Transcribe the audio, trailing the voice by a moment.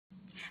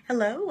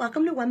Hello,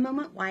 welcome to One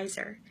Moment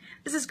Wiser.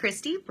 This is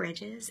Christy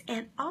Bridges,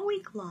 and all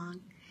week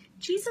long,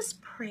 Jesus'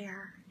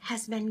 prayer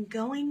has been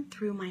going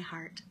through my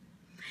heart.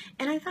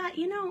 And I thought,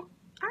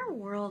 our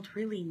world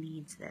really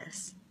needs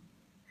this.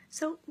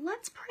 So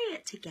let's pray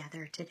it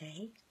together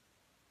today.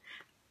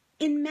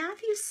 In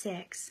Matthew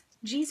 6,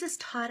 Jesus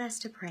taught us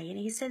to pray, and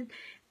he said,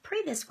 pray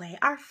this way,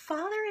 Our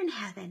Father in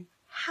heaven,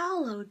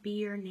 hallowed be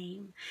your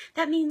name.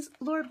 That means,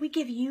 Lord, we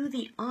give you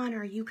the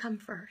honor, you come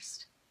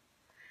first.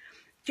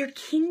 Your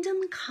kingdom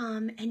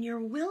come and your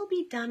will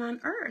be done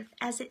on earth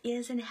as it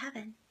is in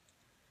heaven.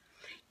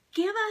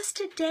 Give us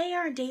today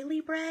our daily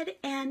bread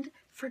and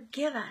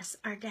forgive us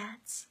our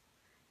debts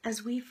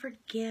as we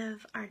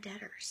forgive our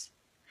debtors.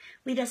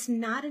 Lead us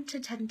not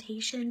into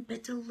temptation,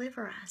 but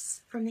deliver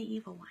us from the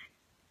evil one.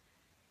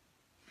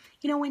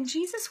 When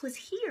Jesus was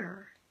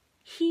here,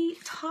 he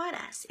taught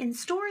us in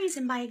stories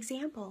and by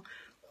example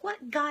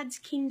what God's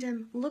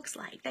kingdom looks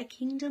like. Thy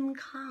kingdom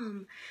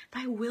come,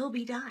 thy will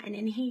be done.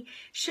 And he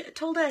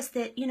told us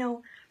that,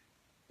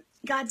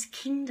 God's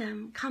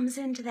kingdom comes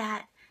into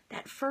that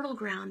fertile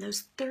ground,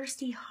 those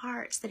thirsty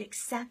hearts that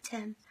accept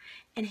him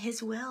and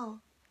his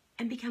will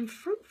and become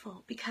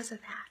fruitful because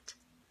of that.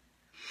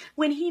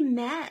 When he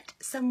met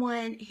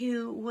someone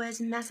who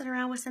was messing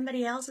around with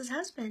somebody else's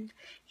husband,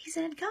 he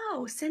said,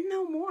 go, sin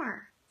no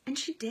more. And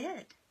she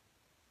did.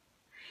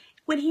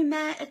 When he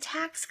met a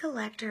tax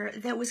collector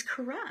that was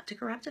corrupt, a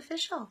corrupt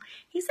official,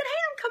 he said, hey,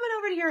 I'm coming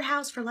over to your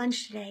house for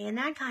lunch today. And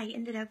that guy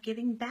ended up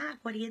giving back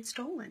what he had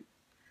stolen.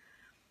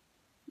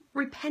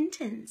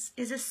 Repentance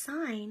is a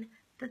sign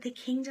that the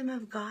kingdom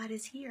of God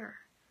is here.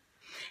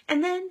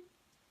 And then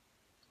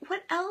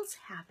what else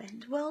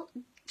happened? Well,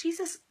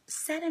 Jesus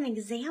set an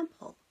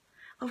example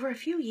over a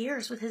few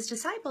years with his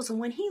disciples. And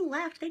when he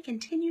left, they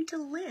continued to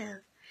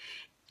live,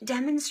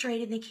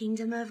 demonstrating the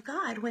kingdom of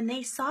God. When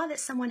they saw that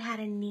someone had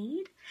a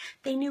need,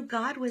 they knew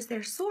God was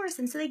their source,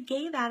 and so they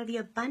gave out of the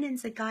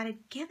abundance that God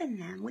had given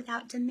them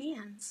without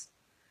demands.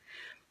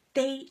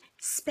 They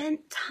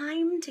spent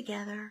time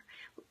together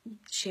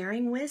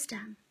sharing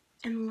wisdom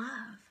and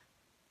love.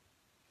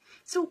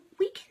 So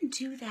we can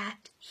do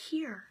that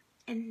here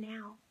and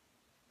now.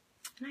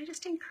 And I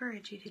just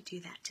encourage you to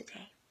do that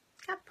today.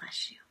 God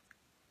bless you.